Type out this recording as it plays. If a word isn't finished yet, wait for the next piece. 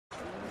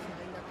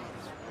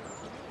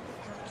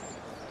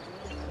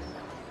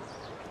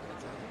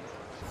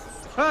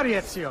Hurry,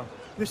 Ezio.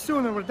 The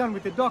sooner we're done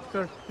with the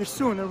doctor, the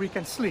sooner we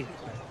can sleep.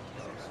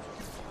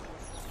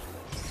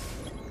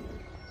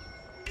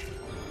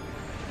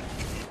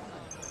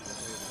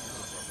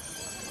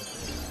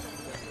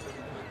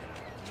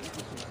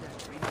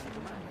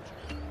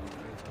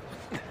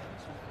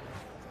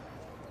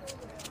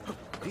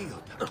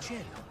 Dio dal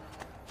cielo.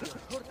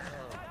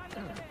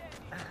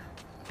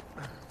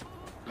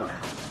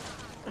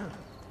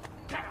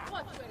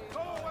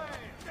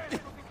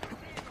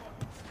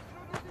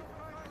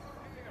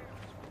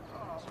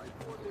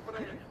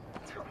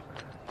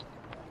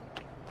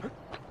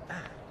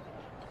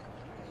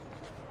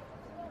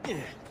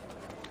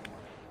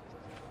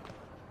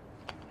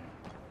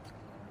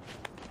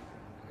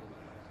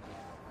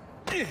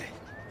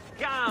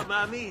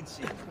 Calma,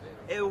 amici.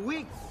 È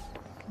weak.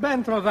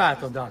 Ben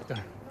trovato,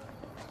 Doctor.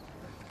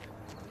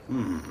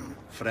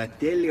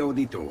 Fratelli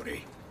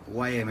auditori,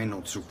 why am I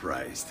not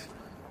surprised?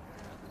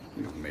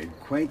 You've made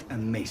quite a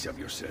mess of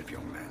yourself,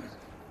 young man.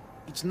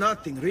 It's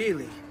nothing,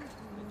 really.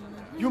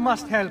 You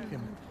must help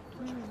him.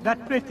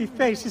 That pretty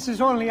face is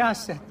his only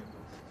asset.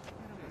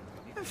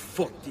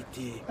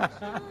 Fottiti.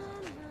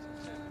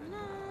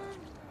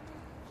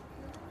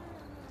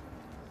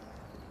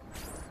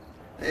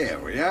 There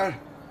we are.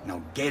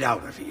 Now get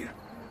out of here.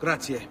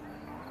 Grazie.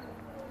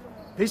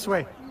 This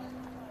way.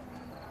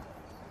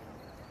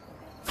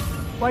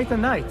 Quite a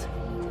night.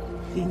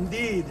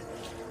 Indeed.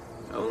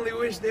 I only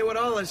wish they were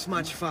all as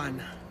much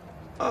fun.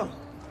 Oh,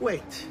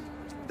 wait.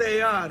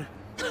 They are.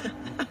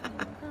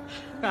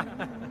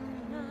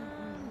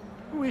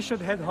 We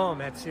should head home,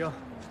 Ezio.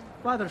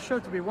 Father's sure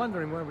to be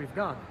wondering where we've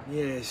gone.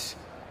 Yes.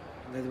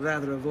 I'd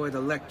rather avoid a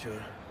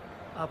lecture.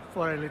 Up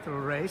for a little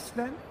race,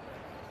 then?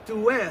 To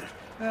where?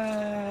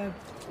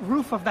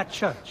 Roof of that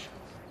church.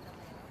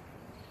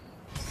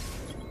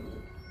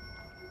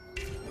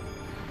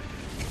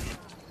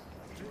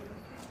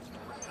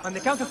 On the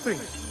count of three.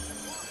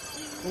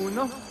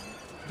 Uno,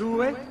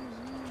 due,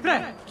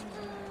 tre.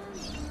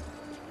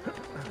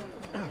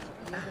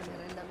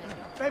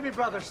 Baby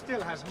brother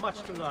still has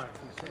much to learn.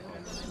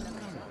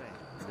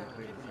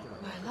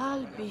 Well,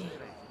 I'll be.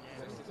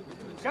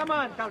 Come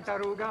on,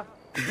 Tartaruga.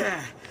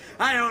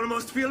 I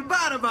almost feel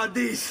bad about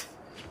this.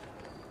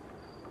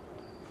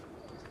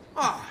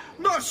 Oh,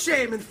 no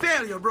shame in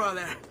failure,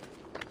 brother.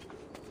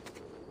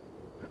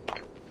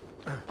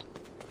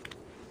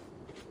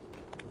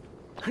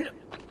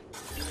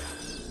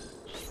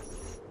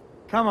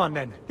 Come on,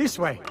 then. This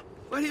way.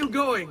 Where are you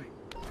going?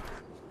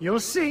 You'll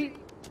see.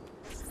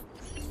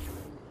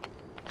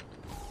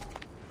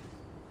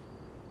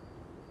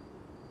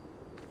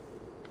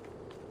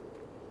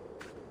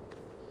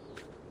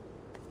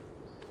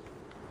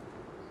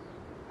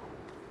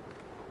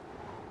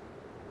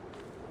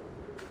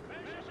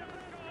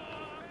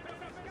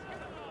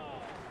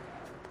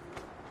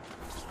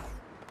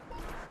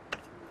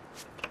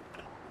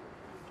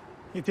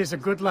 It is a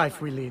good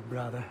life we lead,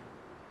 brother.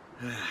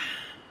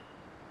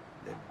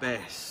 The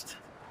best.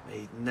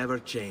 May it never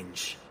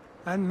change.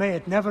 And may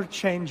it never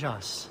change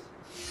us.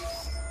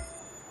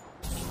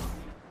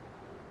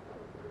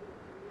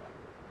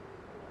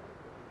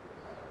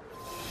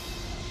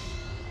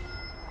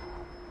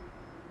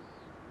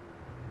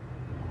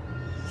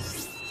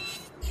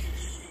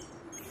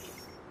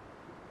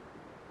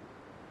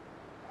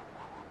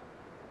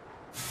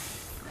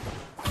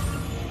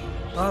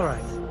 All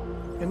right.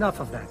 Enough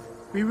of that.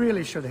 We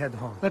really should head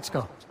home. Let's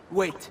go.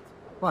 Wait.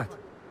 What?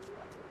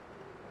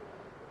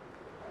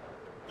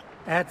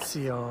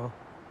 Ezio,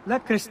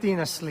 let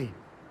Christina sleep.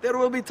 There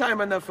will be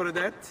time enough for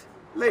that.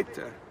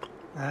 Later.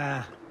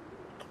 Ah.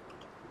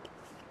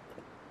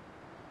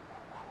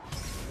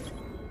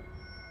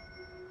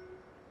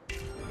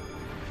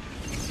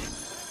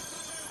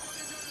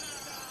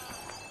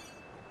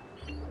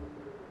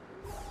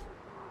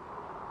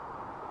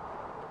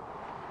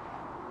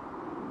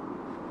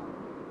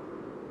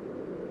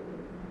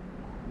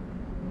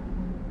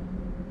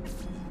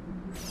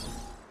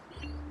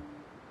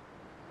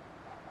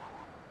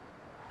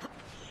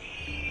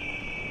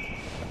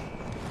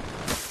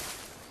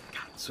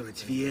 So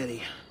it's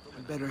Vieri.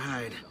 I better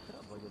hide.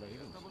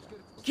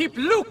 Keep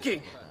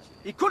looking!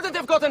 He couldn't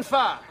have gotten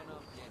far!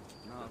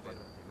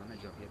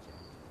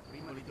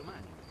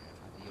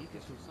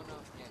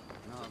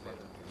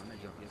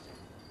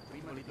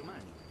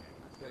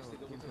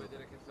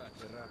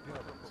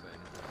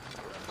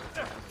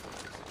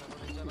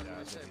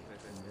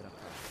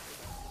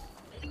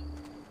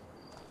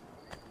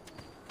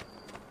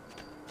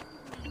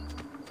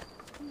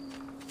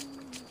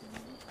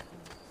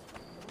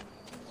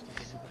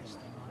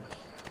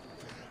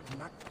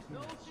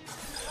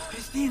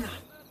 Christina!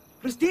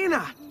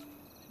 Christina!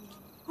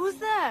 Who's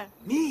there?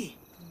 Me!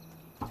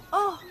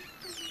 Oh,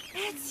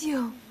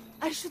 Ezio.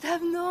 I should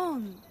have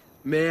known.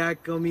 May I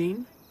come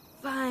in?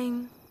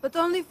 Fine, but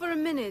only for a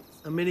minute.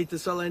 A minute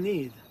is all I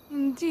need.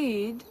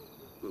 Indeed.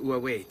 Well,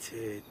 wait.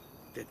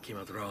 That came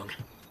out wrong.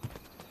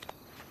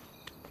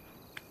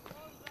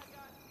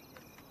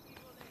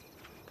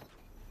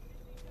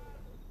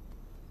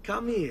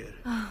 Come here.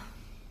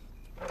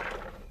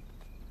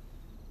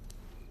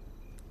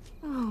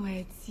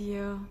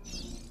 Ezio.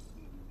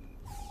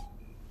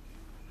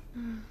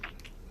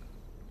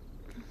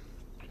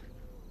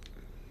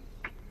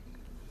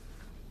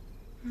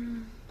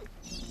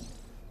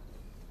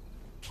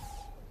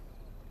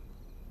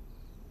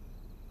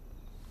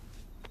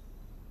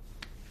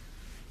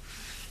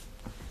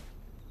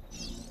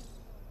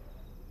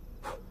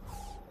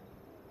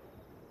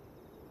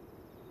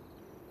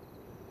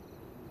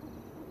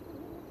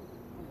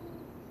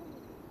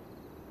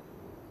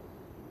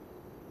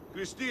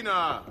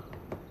 Christina!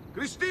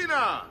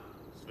 Christina!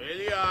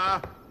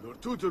 Svelia! Your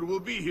tutor will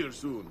be here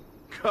soon.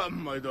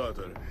 Come, my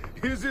daughter.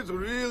 Is it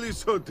really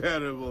so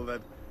terrible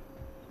that...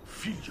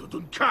 Figlio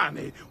d'un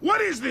cane!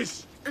 What is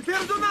this?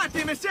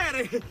 Perdonate,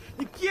 messere!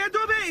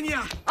 Chiedo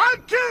venia! I'll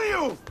kill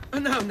you!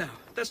 No,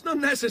 that's not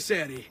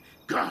necessary.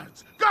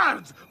 Guards!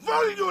 Guards!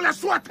 Voglio la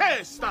sua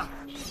testa!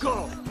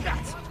 Go!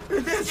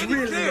 There's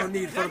really no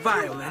need for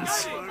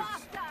violence. Come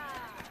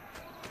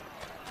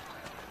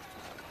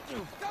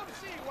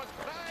see what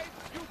pride,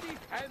 beauty,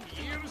 and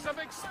years of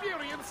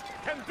experience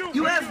can do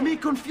You for have me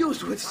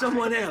confused with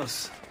someone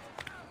else.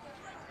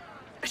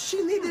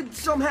 She needed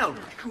some help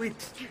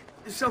with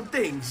some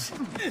things.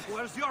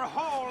 Where's your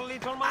hole,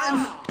 little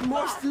I'm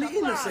mostly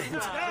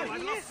innocent.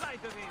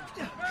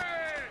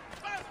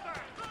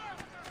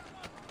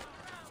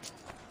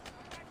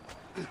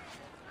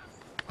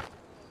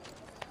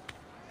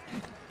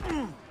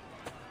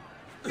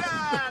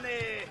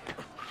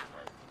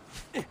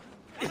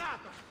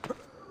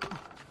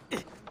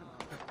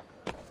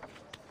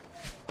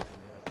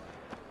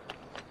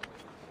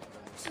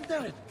 Isn't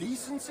there a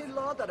decency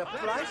law that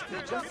applies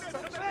to just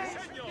such things?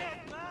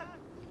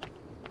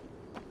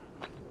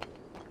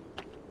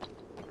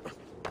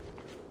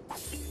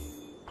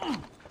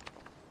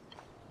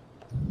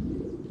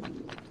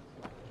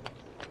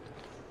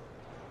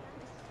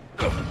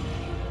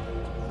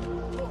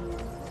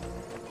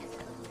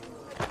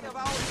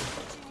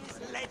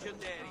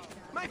 Legendary.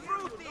 My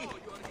fruity!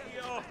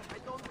 I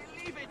don't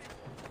believe it.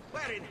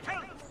 Where in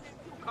hell did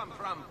you come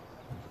from?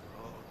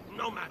 Oh,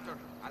 no matter.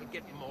 I'll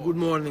get more. Good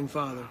morning,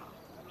 Father.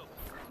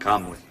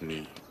 Come with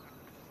me.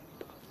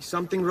 Is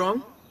something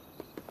wrong?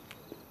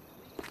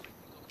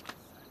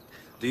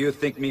 Do you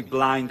think me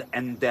blind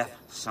and deaf,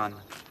 son?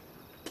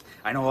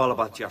 I know all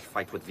about your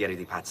fight with Vieri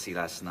di Pazzi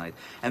last night.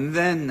 And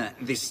then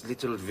this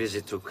little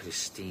visit to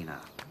Christina.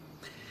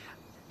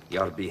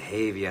 Your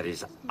behavior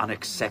is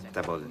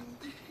unacceptable.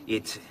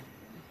 It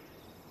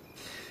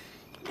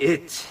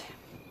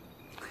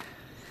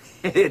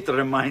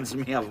reminds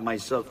me of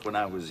myself when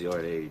I was your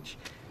age.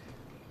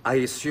 I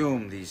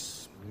assume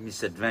these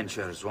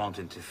misadventures won't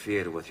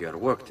interfere with your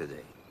work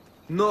today.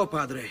 No,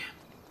 Padre.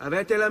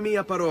 Avete la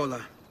mia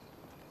parola.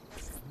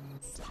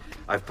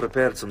 I've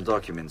prepared some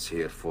documents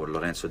here for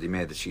Lorenzo di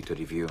Medici to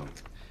review.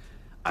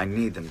 I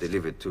need them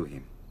delivered to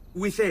him.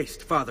 With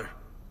haste, Father.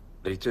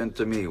 Return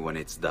to me when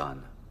it's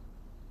done.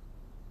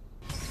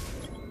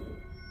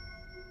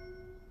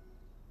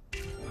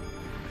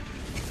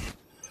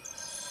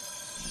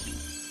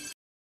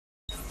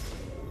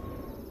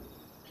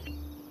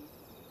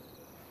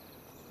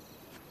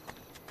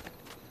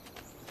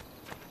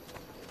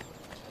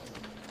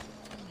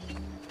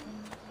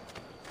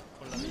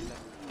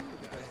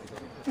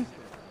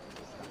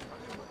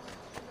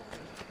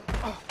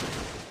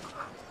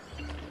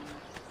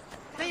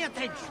 Pay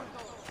attention.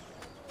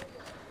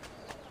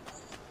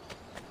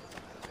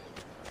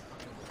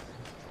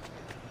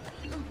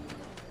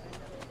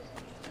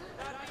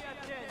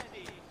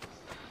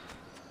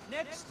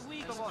 Next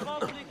week's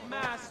public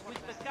mass with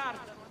the card.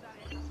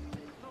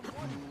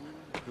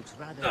 Looks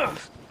rather...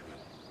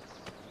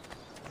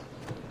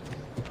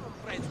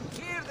 Friends,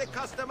 here the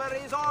customer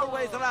is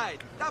always right.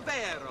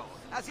 Davvero,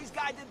 as he's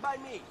guided by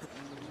me.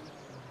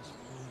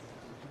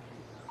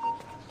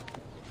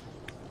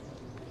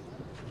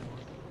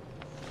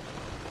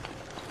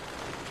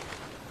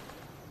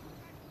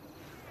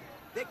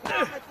 The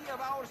quality of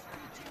our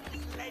speech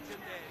is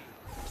legendary.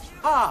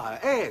 Ah,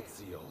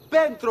 Ezio,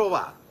 ben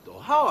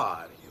trovato. How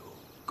are you?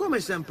 Come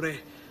sempre.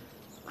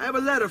 I have a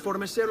letter for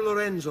Messer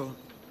Lorenzo.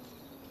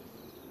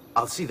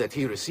 I'll see that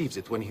he receives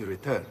it when he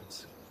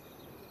returns.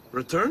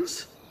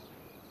 Returns?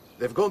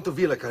 They've gone to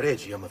Villa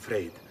Careggi, I'm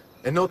afraid,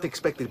 and not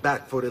expected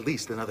back for at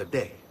least another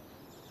day.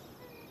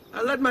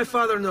 I'll let my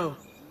father know.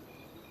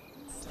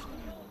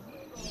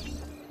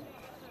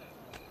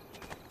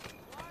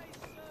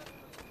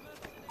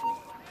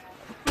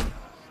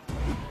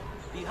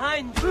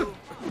 Behind you.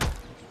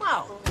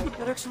 Wow,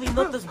 you're actually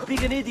not as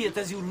big an idiot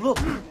as you look.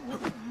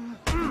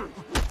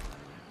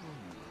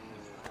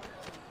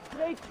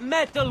 Great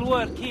metal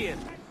work here.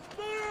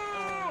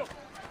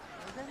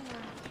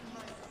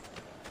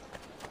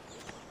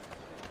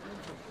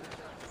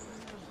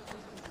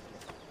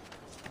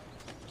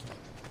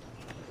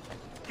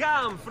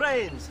 Come,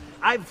 friends.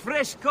 I've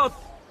fresh cut.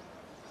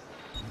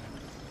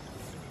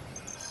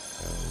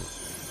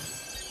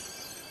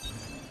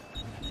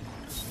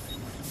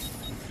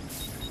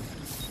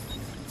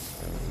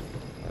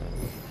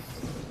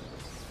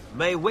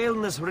 May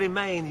wellness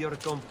remain your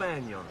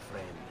companion,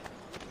 friend.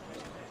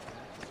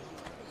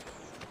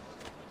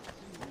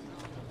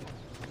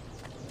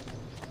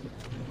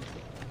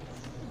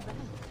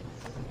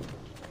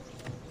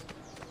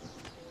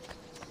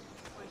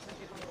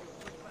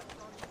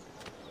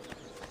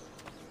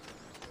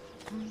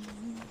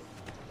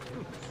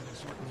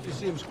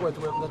 seems quite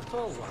well the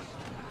tall one.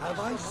 Have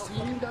I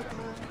seen that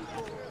man?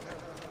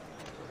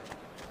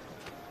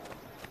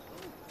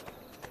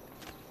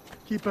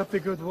 Keep up the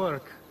good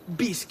work.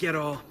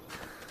 Bischero.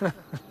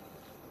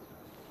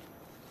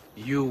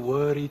 You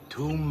worry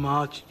too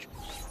much.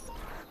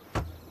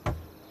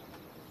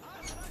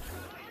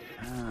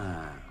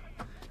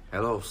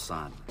 Hello,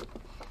 son.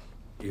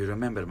 You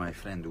remember my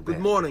friend Uber?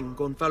 Good morning,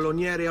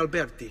 Gonfaloniere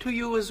Alberti. To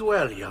you as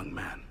well, young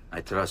man. I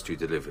trust you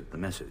delivered the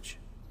message.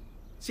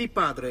 Si,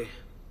 padre.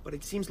 But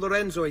it seems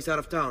Lorenzo is out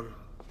of town.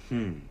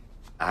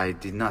 I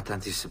did not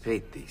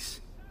anticipate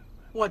this.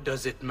 What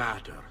does it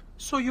matter?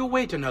 So you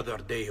wait another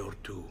day or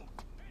two.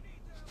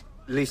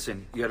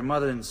 Listen, your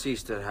mother and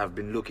sister have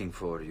been looking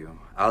for you.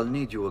 I'll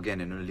need you again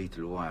in a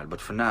little while,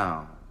 but for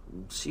now,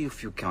 see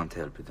if you can't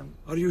help them.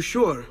 Are you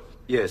sure?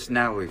 Yes,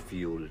 now if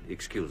you'll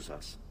excuse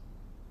us.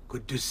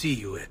 Good to see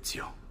you,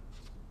 Ezio.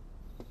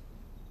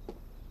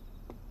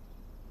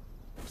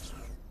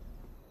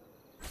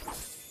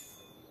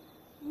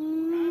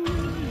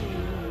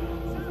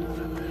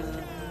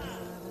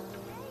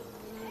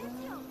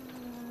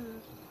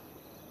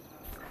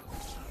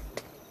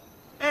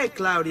 Hey,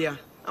 Claudia.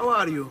 How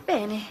are you?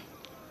 Bene.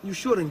 You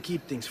shouldn't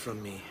keep things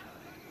from me.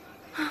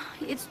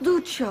 It's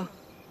Duccio.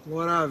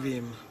 What of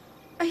him?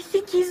 I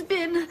think he's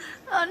been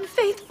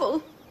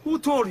unfaithful. Who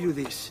told you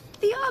this?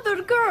 The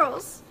other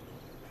girls.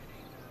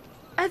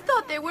 I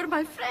thought they were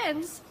my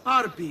friends.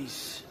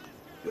 Harpies.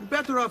 You're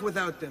better off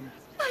without them.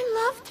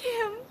 I loved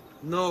him.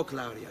 No,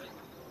 Claudia.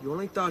 You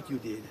only thought you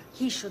did.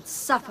 He should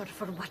suffer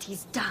for what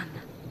he's done.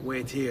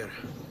 Wait here.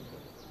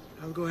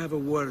 I'll go have a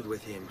word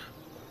with him.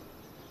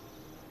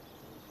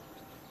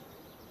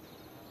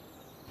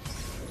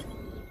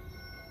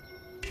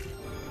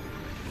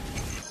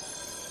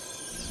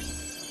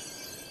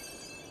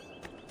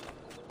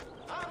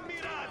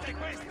 Ammirate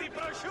questi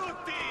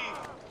prosciutti!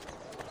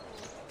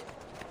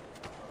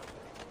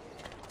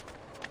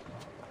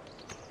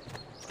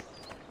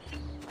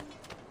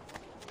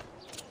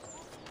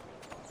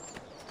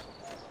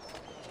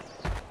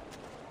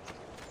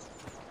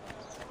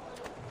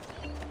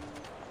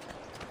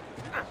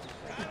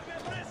 Carne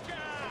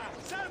fresca!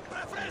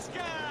 Sempre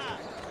fresca!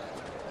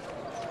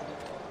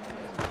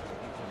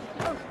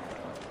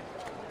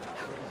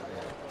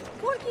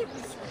 Forgive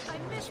me, I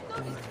missed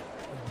nothing.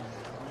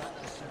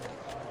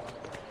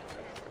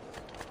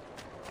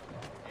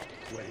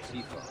 Where is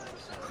he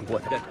from?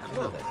 What that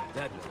cloth?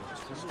 That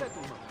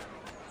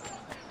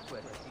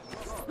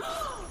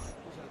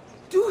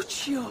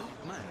Duccio!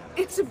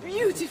 It's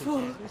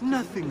beautiful!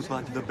 Nothing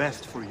but the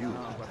best for you,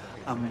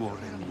 amore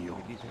mio.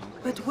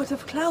 But what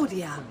of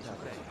Claudia?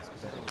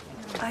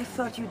 I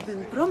thought you'd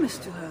been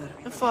promised to her.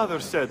 Father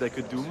said I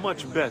could do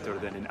much better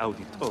than an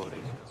auditore.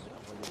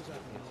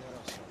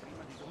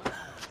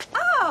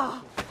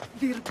 Ah!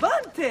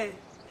 Birbante!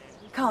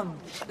 Come,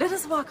 let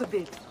us walk a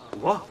bit.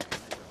 What?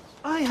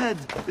 I had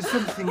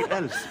something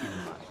else in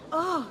mind.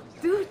 Oh,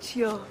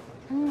 Duccio.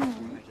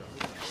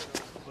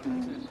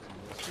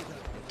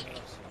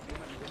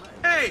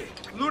 Hey!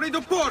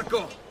 Lurido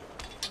porco!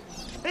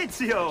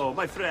 Ezio,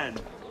 my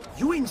friend.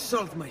 You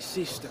insult my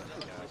sister.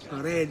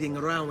 Parading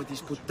around with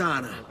this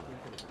puttana.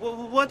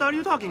 What are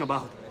you talking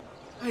about?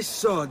 I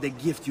saw the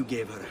gift you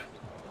gave her.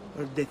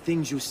 Heard the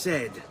things you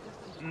said.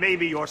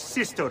 Maybe your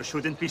sister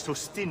shouldn't be so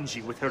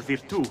stingy with her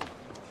virtù.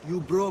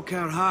 You broke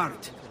her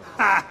heart.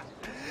 Ha!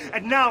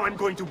 And now I'm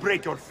going to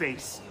break your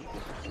face.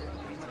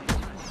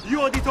 You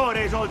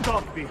auditores all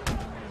talk me,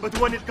 but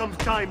when it comes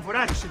time for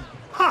action,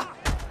 ha!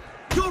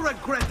 You'll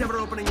regret ever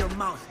opening your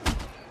mouth.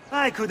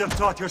 I could have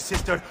taught your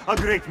sister a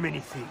great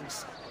many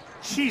things.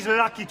 She's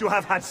lucky to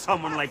have had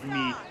someone like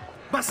me.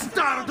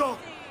 Bastardo!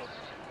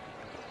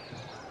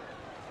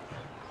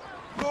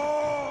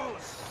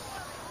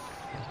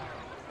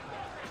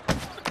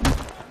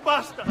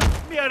 Basta!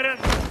 Mi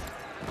arresto!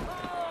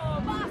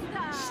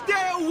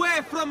 Stay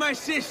away from my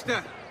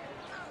sister!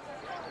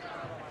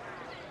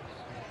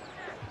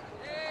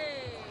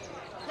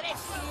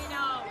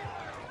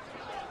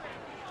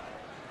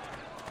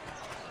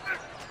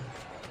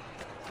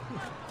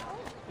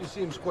 He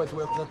seems quite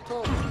well the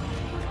tall.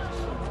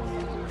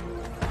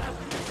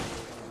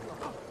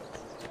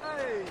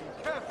 Hey,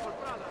 careful,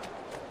 brother!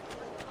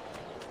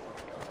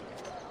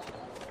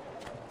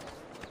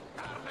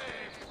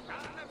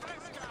 Carne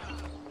fresca!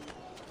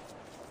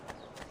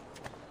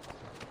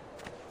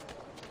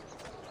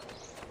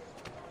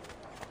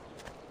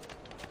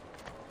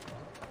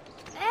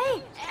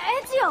 Hey,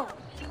 Ezio!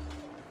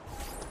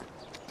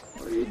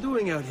 What are you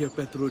doing out here,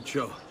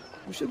 Petruccio?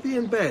 You should be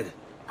in bed.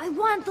 I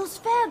want those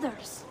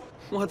feathers.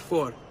 What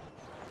for?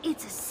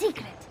 It's a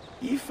secret.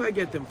 If I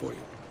get them for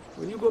you,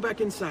 will you go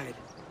back inside?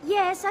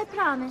 Yes, I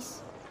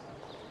promise.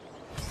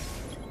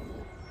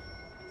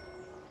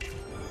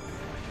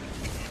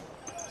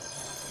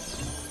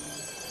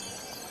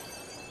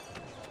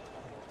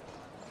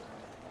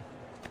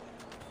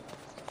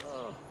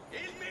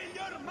 Il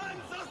miglior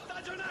manzo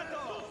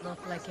stagionato!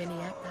 Not like any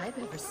act I've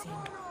ever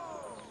seen.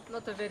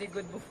 Not a very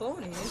good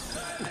buffon, is?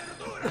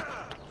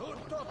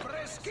 Tutto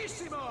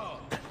freschissimo!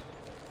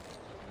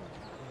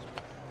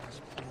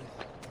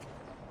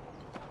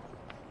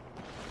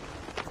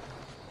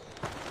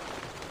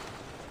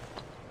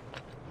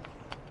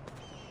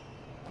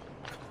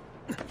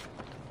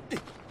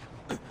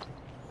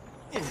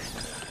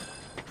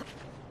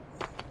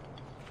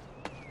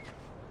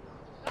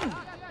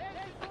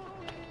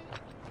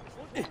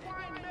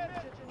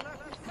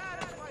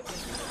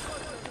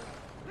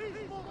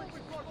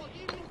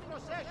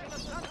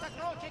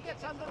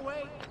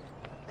 underway.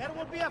 There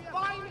will be a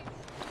fine...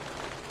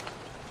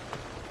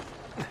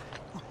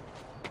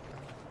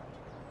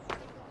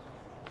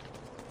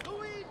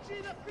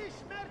 Luigi, the fish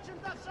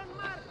merchant of San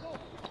Marco!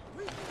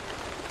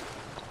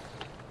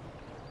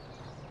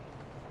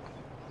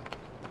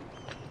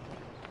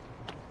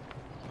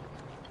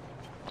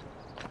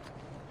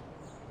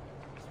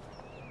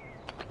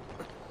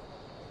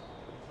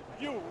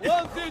 You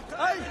want it,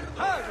 I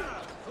have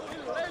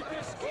it! The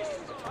latest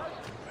history.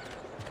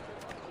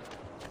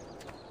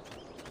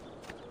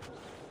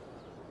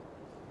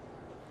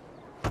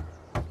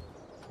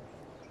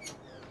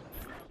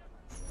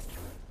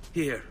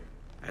 Here,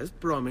 as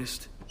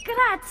promised.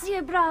 Grazie,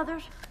 brother.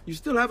 You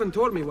still haven't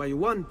told me why you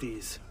want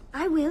these.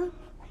 I will.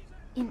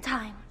 In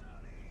time.